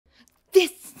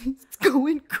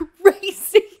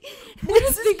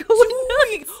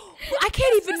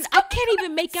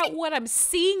at what I'm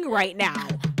seeing right now.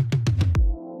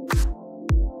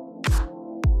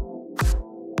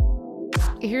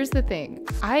 Here's the thing.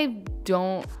 I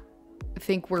don't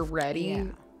think we're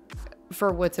ready for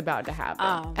what's about to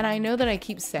happen. And I know that I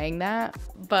keep saying that,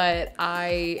 but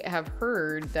I have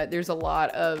heard that there's a lot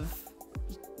of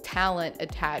talent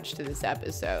attached to this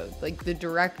episode. Like the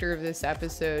director of this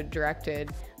episode directed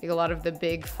like a lot of the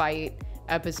big fight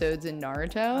episodes in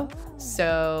Naruto.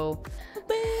 So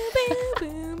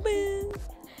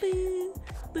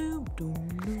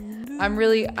I'm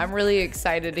really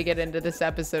excited to get into this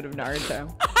episode of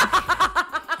Naruto.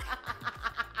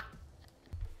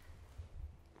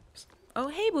 Oh,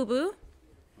 hey, boo-boo.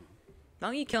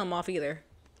 Don't you kill him off either.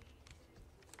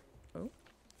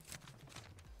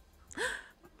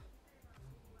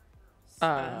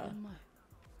 Oh.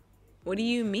 What do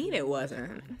you mean it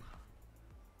wasn't?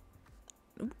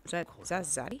 Ooh, is that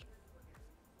Zaddy?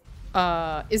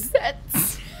 Is that...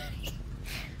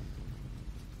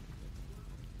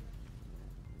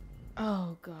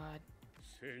 Oh, God.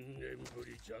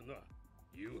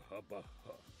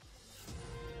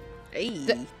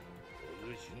 Hey.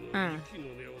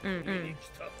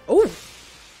 Oh.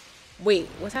 Wait,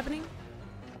 what's happening?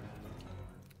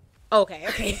 Oh,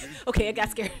 okay. Okay, I got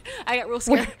scared. I got real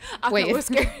scared. I got real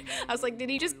scared. I was like, did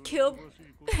he just kill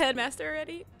the headmaster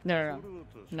already? No.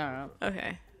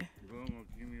 Okay.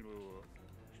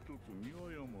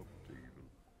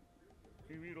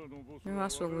 You're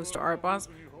not supposed to lose to our boss.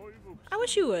 I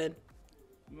wish you would.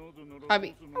 I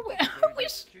mean,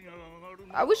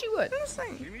 I wish you would.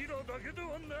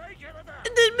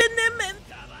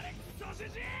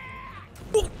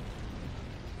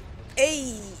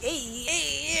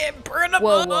 Hey, burn them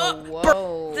Whoa.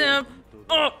 burn them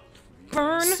up.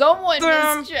 Burn. Someone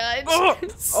them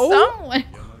misjudged. Someone.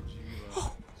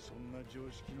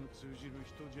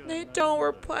 They don't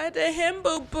reply to him,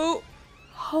 boo boo.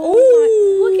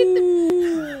 Oh, look at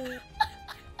the.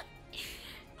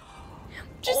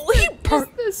 Just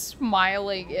the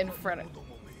smiling in front of.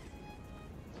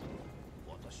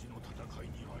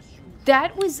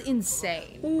 That was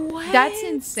insane. What? That's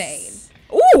insane.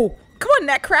 Ooh, come on,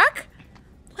 neck crack.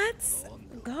 Let's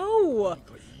go.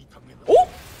 Ooh,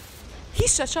 he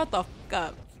shut the fuck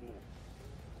up.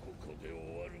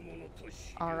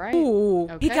 All right. Ooh,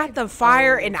 okay. He got the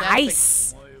fire and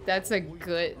ice. That's a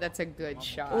good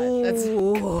shot. Ooh.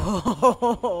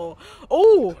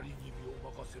 Ooh.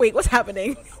 Wait, what's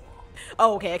happening?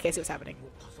 Oh, okay, I see what's happening.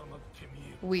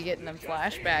 We getting them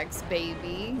flashbacks,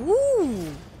 baby.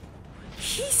 Ooh.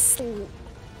 He's ooh.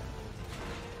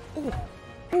 Ooh.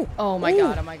 Oh my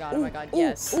god, oh my god, oh my god.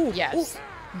 Yes. Ooh. Yes.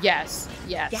 Yes.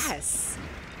 Yes. Yes.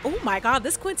 Oh my god,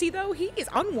 this Quincy though, he is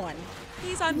on one.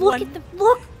 He's on Look one. at the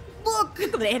look. Look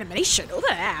at the animation. Look at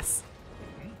that ass.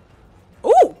 Ooh.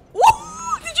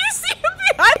 Ooh. Did you see him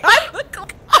behind the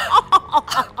clock?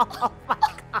 Oh my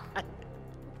god.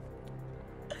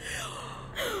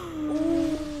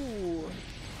 Ooh.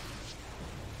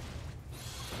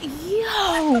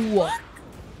 Yo.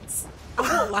 I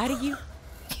won't lie to you.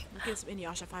 I'm getting some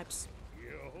Inuyasha vibes.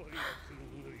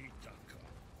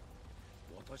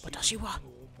 Watashi wa.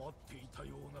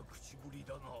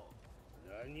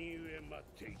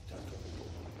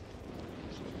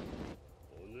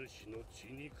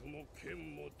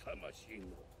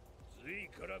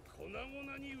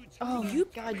 Oh, you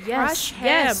God, crush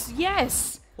yes. him.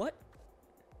 Yes. What?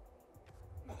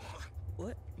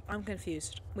 What? I'm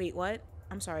confused. Wait, what?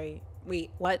 I'm sorry.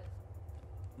 Wait, what?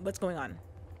 What's going on?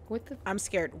 What the? I'm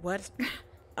scared. What?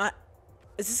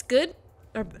 Is this good?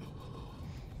 Or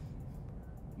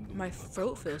my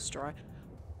throat feels dry.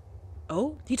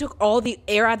 Oh, he took all the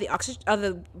air out of the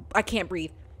oxygen. I can't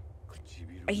breathe.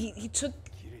 He took.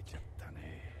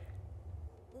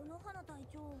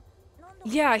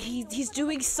 Yeah, he's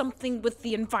doing something with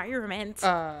the environment.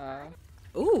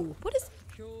 Ooh, what is?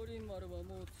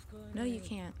 No, you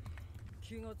can't.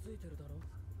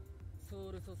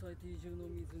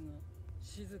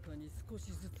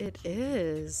 It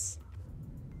is.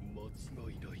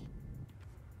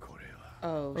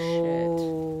 Oh shit.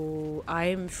 Oh,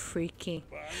 I'm freaking.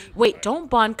 Wait, don't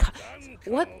bond.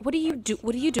 What do you do?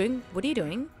 What are you doing? What are you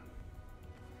doing?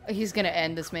 He's gonna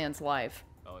end this man's life.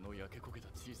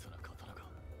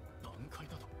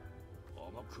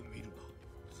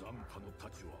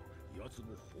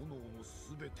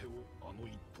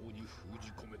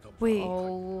 Wait.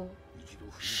 Oh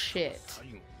shit.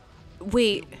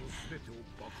 Wait.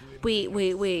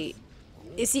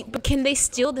 Is he? But can they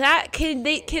steal that? Can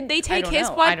they take his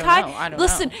Wi Kai?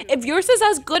 Listen, if yours is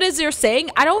as good as you're saying,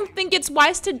 I don't think it's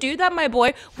wise to do that, my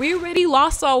boy. We already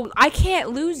lost all. I can't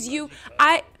lose you.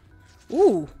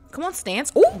 Ooh, Come on,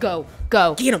 Stance. Ooh. Go,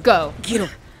 go, Get him. go. Get him.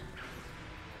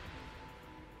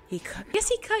 He cut. Yes,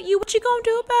 he cut you. What you gonna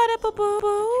do about it,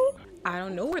 boo-boo? I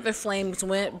don't know where the flames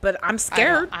went, but I'm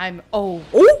scared. Oh.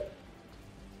 Ooh.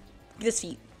 This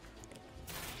feet.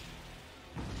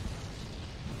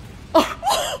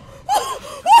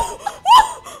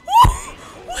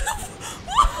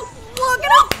 Look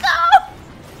at him go!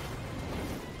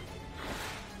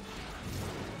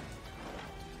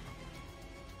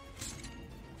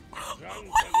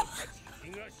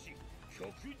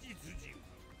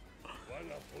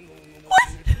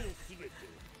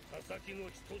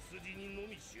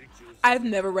 I've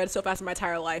never read so fast in my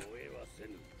entire life.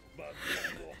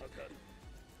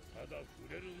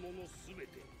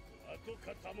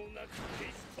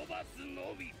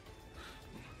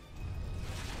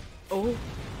 Oh,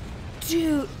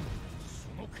 Dude.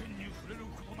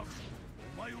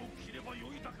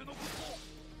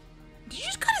 did you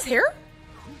just cut his hair?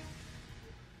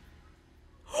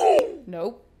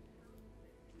 Nope.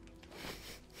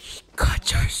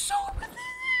 Cut your soul with his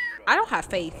hair. I don't have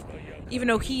faith, even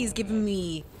though he's giving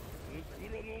me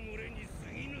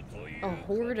A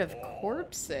horde of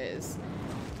corpses.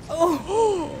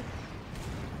 oh.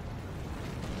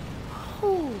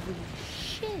 Holy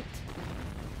shit.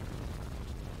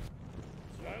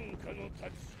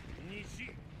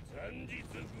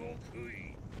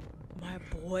 My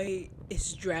boy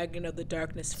is Dragon of the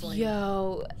Darkness Flame.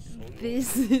 Yo,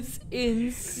 this is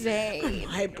insane.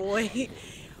 My boy.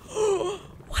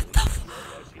 What the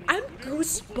I'm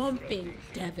goosebumping,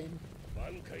 Devin.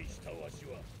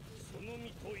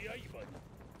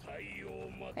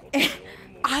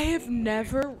 I have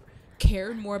never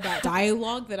cared more about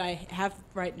dialogue than I have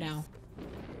right now.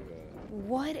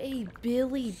 What a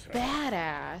Billy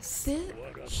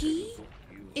badass. He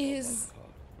is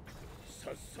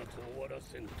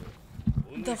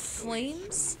the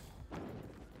flames.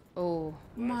 Oh.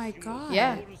 My God.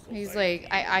 Yeah. He's like,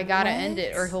 I gotta end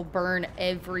it or What? he'll burn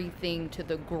everything to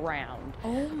the ground.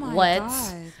 Oh my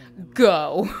Let's God.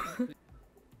 go.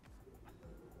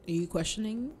 Are you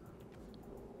questioning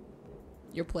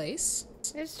your place?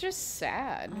 It's just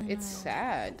sad. It's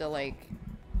sad to like.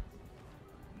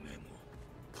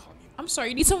 I'm sorry,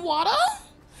 you need some water?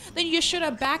 Then you should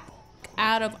have backed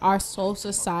out of our soul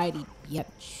society,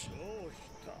 bitch.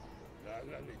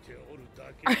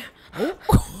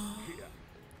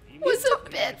 Was a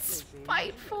bit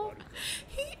spiteful.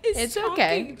 He is It's talking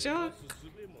okay. junk.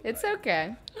 It's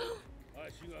okay.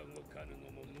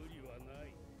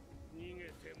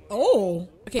 Oh,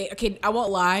 okay. I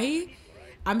won't lie.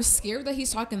 I'm scared that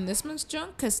he's talking this much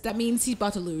junk because that means he's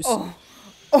about to lose. Oh.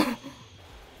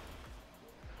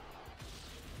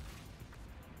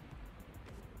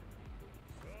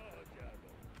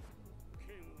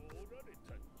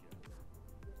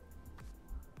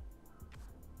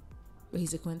 But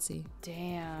he's a Quincy.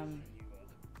 Damn.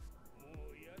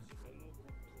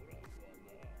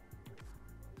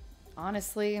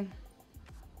 Honestly,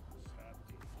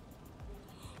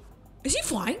 Is he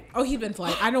flying? Oh, he's been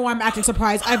flying. I know why I'm acting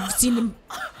surprised. I've seen him.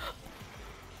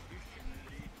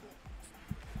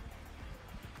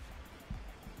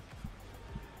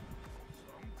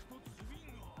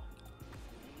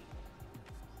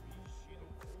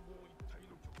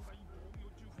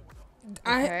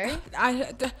 Okay.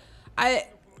 I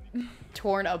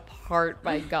torn apart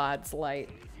by God's light.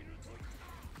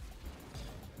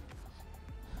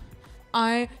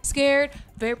 I'm scared.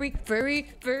 Very,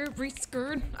 very, very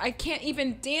scared. I can't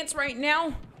even dance right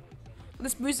now.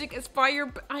 This music is fire,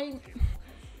 but I...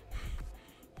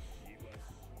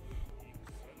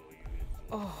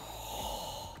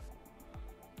 Oh.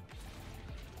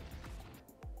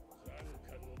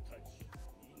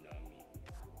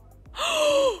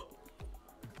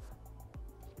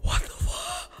 What the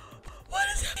fuck? What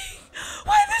is happening?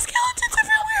 Why are the skeletons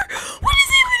everywhere? What is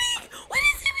happening? What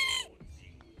is happening?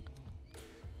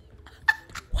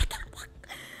 What the fuck?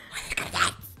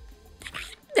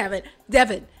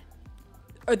 Devin,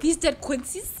 are these dead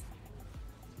Quincy's?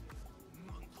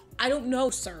 I don't know,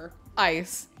 sir.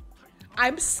 Ice.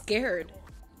 I'm scared.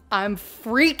 I'm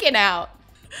freaking out.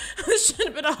 This should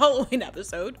have been a Halloween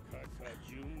episode.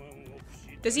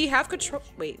 Does he have control?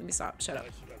 Wait, let me stop. Shut up.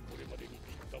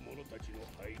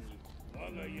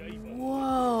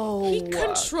 Whoa. He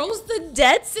controls the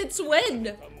dead since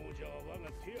when?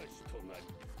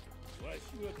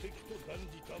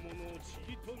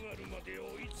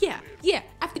 Yeah,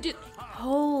 I have to do.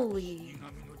 Holy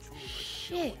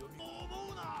shit.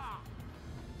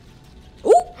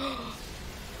 Ooh!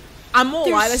 I'm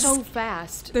gonna lie, They're this so is-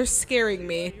 fast. they're scaring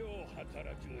me.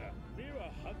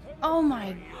 Oh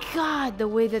my God, the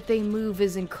way that they move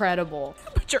is incredible.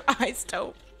 But Your eyes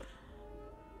dope.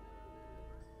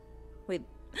 Wait.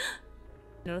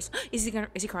 Notice. Is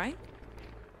he crying?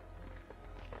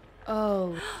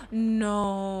 Oh.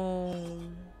 No.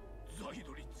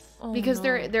 Oh, Because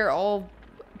no. they're all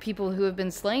people who have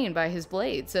been slain by his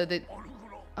blade, so that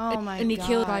oh my god. And he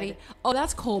killed the body. Oh,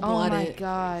 that's cold-blooded. Oh my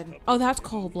god. Oh, that's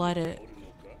cold-blooded.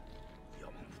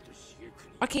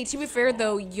 Okay, to be fair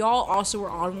though, y'all also were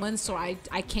on one, so I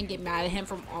can't get mad at him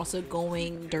from also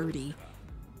going dirty.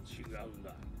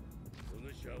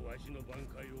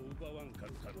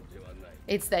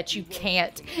 It's that you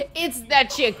can't. It's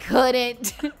that you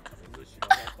couldn't.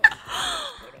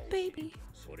 Baby.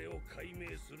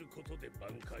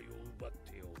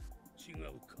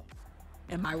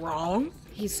 Am I wrong?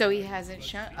 So he hasn't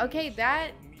shown. Okay,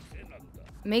 that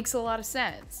makes a lot of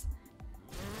sense.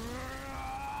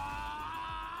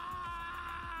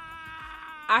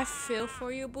 I feel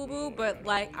for you, boo boo, but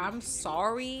like, I'm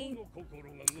sorry.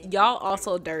 Y'all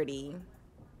also dirty.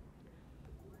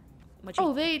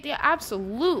 Oh, they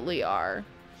absolutely are.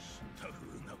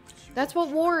 That's what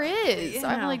war is. Yeah.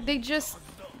 I'm like,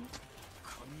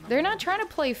 they're not trying to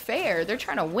play fair. They're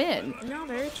trying to win. No,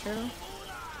 very true.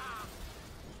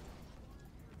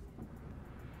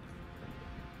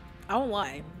 I won't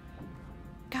lie.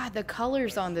 God, the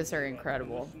colors on this are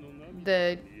incredible.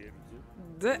 The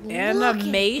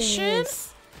animation?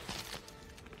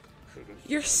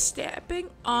 You're stepping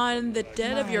on the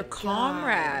dead of your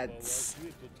comrades.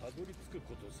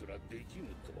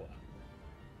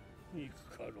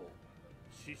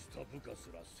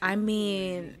 I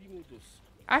mean,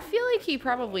 I feel like he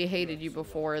probably hated you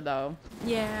before, though.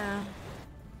 yeah.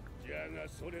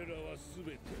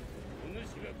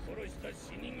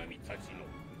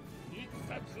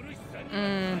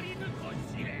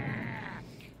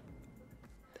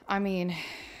 I mean,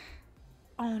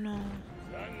 Oh no.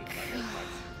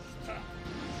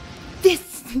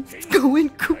 this is going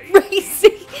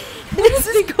crazy. This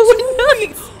is going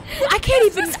nuts. I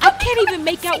can't even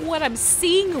make out what I'm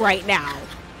seeing right now.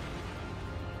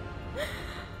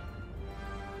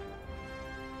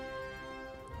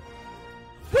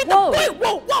 Whoa.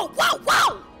 Whoa.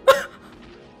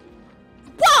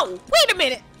 Whoa, wait a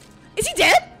minute. Is he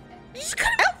dead? You just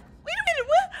cut out? Wait a minute,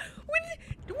 what?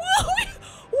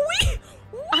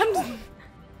 I'm...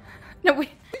 No, wait.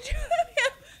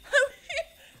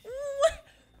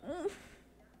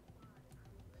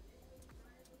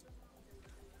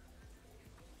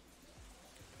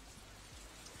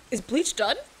 Is Bleach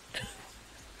done?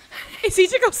 Is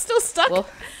Ichigo still stuck? Well,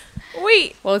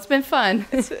 Wait. well, it's been fun.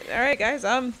 All right, guys.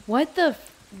 What the...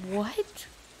 What?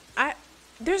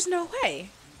 There's no way.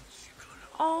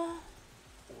 Oh.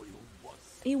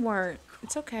 You weren't.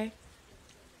 It's okay.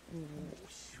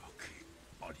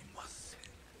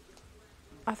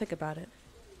 I'll think about it.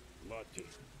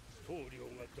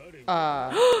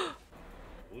 Uh-oh.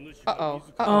 Uh-oh.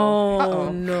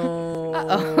 Oh, no.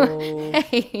 Uh-oh.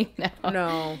 Hey, no.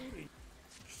 No.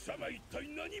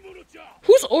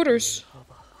 Whose orders?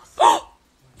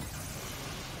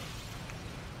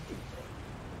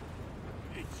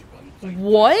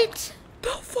 What? The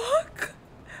fuck?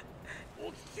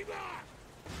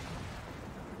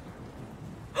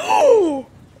 Oh!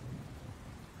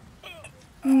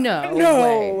 No, No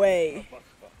way. way.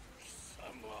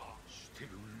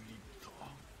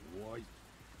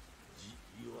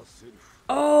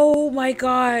 Oh my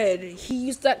god. He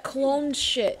used that clone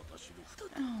shit.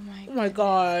 Oh my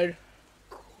god.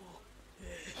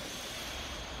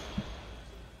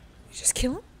 You just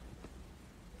kill him?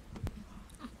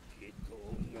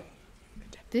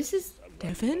 This is...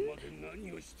 Devin?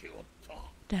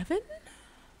 Devin?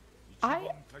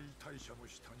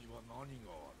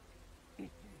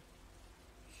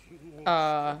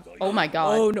 Oh my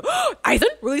god. Oh no. Aizen?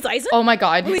 Release Aizen? Oh my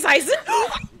god. Release Aizen?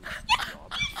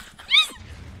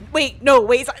 Wait, no,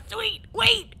 wait,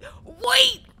 wait.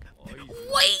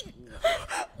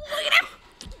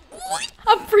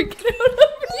 I'm freaking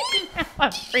out.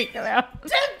 I'm freaking out.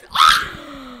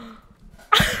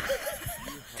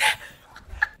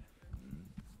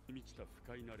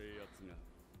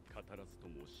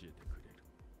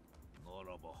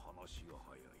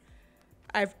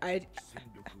 I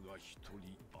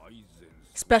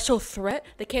special threat?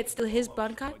 They can't steal his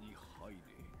Bankai?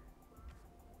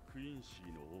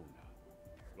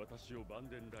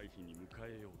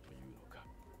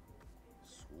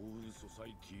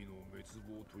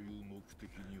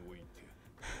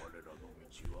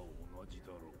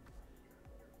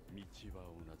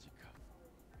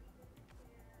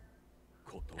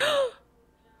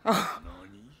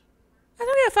 I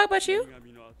don't give a fuck about you.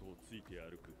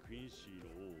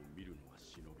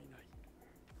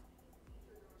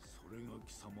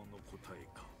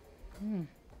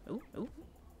 Ooh, ooh.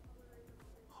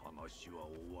 話は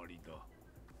終わりだ。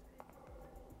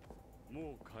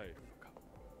もう帰るのか。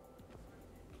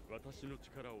私の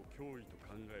力を脅威と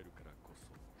考えるからこそ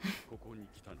ここに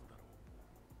来たのだろ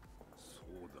う。そ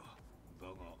うだ。だ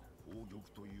が宝玉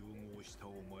と融合した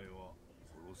お前は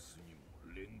殺すにも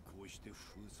連行して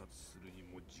封殺するに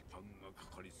も時間が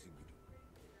かかりすぎる。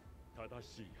正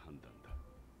しい判断だ。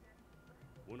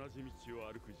同じ道を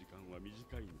歩く時間は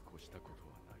短いに越したこと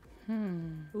はない。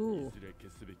いずれ消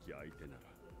すべき相手なら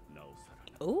なおさ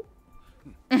らな。Ooh.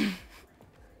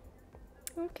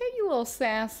 Okay, you little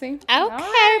sassy. Okay,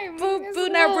 Alright, boo it's boo. a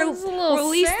Now little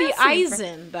release the sassy.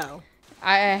 Aizen, though.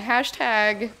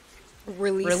 Hashtag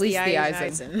Release the the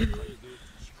Aizen.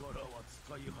 力は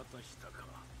使い果たしたか。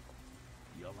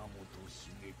山本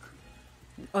茂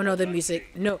君。 Oh no, the music.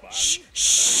 No. Shh,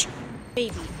 shh.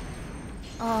 Baby.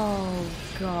 Oh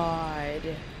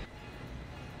God.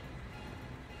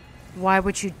 Why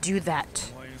would you do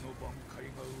that? お前の挽回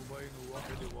が奪えぬわ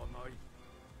けではない。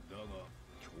だが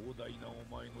強大な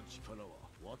お前の力は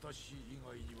私以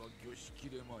外には御しき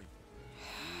れまい。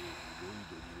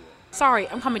 Sorry,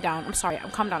 I'm coming down. I'm sorry.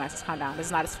 I'm calm down. Isis, calm down. This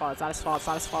is not his fault. It's not his fault. It's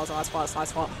not his fault. It's not his fault. It's not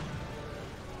his fault.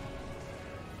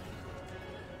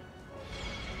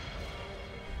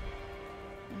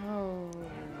 Oh.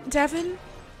 Devin?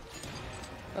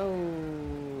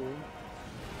 Oh.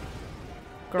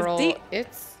 Girl, the-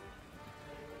 it's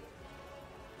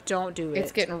Don't do it.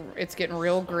 it's getting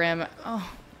real grim.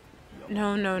 Oh.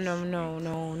 No, no, no, no,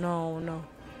 no, no, no.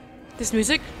 This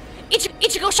music?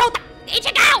 Ichigo, show that!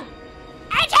 Ichigo!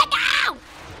 Ichigo!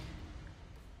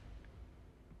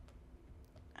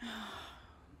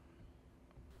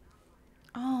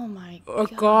 Oh my Oh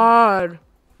God. God.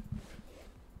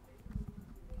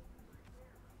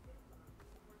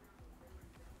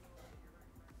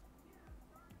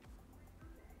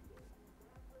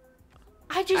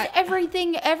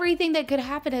 Everything that could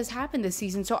happen has happened this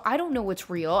season, so I don't know what's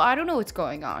real. I don't know what's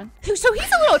going on. So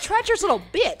he's a little treacherous little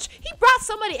bitch. He brought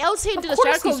somebody else into the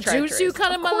course Shadow he's treacherous. Jutsu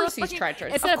kind of Of course he's motherfucker.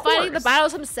 treacherous. Instead Of of fighting the course.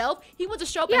 battles himself, he wants to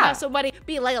show up and Yeah. have somebody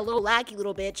be like a little laggy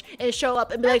little bitch and show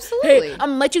up and be like, Absolutely. hey, I'm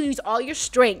gonna let you use all your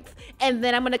strength. And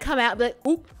then I'm gonna come out and be like,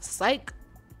 oop, psych.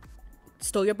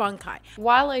 Stole your Bankai.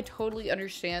 While I totally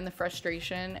understand the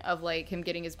frustration of like him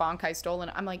getting his Bankai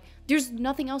stolen, I'm like, there's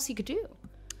nothing else he could do.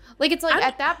 Like it's like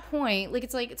at that point, like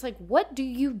it's like what do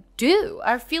you do?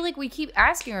 I feel like we keep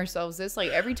asking ourselves this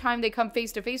like every time they come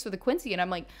face to face with a Quincy, and I'm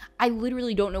like, I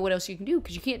literally don't know what else you can do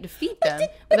because you can't defeat them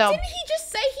But without. didn't he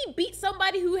just say he beat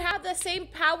somebody who had the same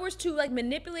powers to like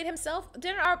manipulate himself?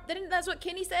 Didn't that's what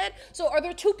Kenny said? So are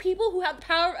there two people who have the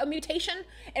power of mutation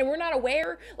and we're not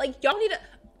aware? Like y'all need to.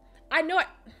 I know.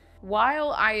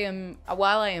 While I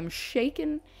am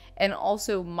shaken and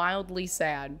also mildly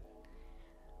sad,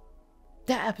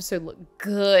 that episode looked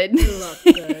good. It looked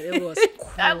good. It was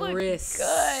crisp. That looked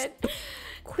good.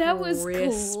 That was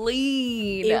Crisp.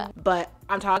 clean. But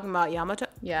I'm talking about Yamato.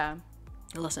 Yeah.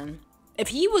 Listen, if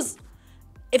he's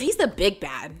the big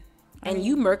bad, and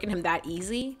you murking him that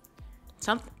easy,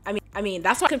 I mean,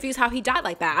 that's why I'm confused how he died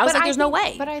like that. I was like, there's no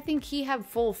way. But I think he had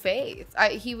full faith.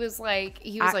 He was like,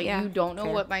 yeah, you don't know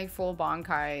fair. what my full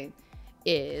Bankai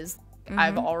is.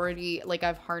 I've already, like,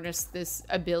 I've harnessed this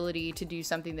ability to do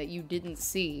something that you didn't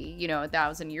see,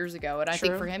 1,000 years ago. And I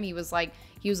think True. for him, he was like,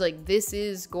 this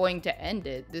is going to end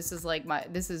it. This is like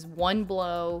this is one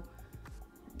blow,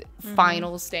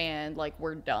 final stand, like,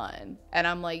 we're done. And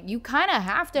I'm like, you kind of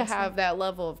have to have that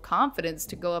level of confidence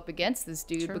to go up against this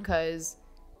dude because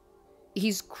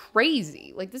he's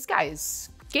crazy. Like, this guy is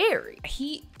scary.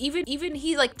 He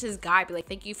he like to his guy be like,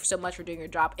 thank you so much for doing your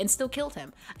job, and still killed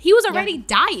him. He was already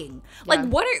dying. Like Yeah.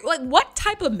 what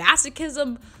type of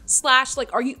masochism /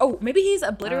 like are you? Oh, maybe he's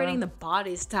obliterating the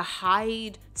bodies to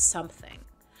hide something,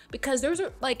 because there's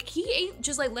like he ain't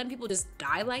just like letting people just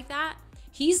die like that.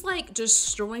 He's like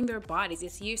destroying their bodies.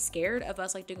 Is he scared of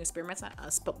us like doing experiments on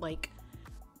us? But like,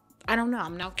 I don't know.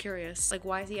 I'm now curious. Like,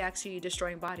 why is he actually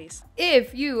destroying bodies?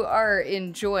 If you are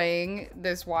enjoying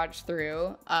this watch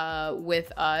through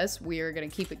with us, we are going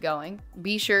to keep it going.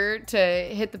 Be sure to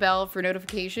hit the bell for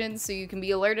notifications so you can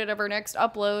be alerted of our next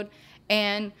upload.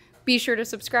 And be sure to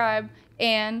subscribe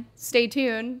and stay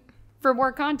tuned for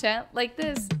more content like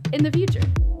this in the future.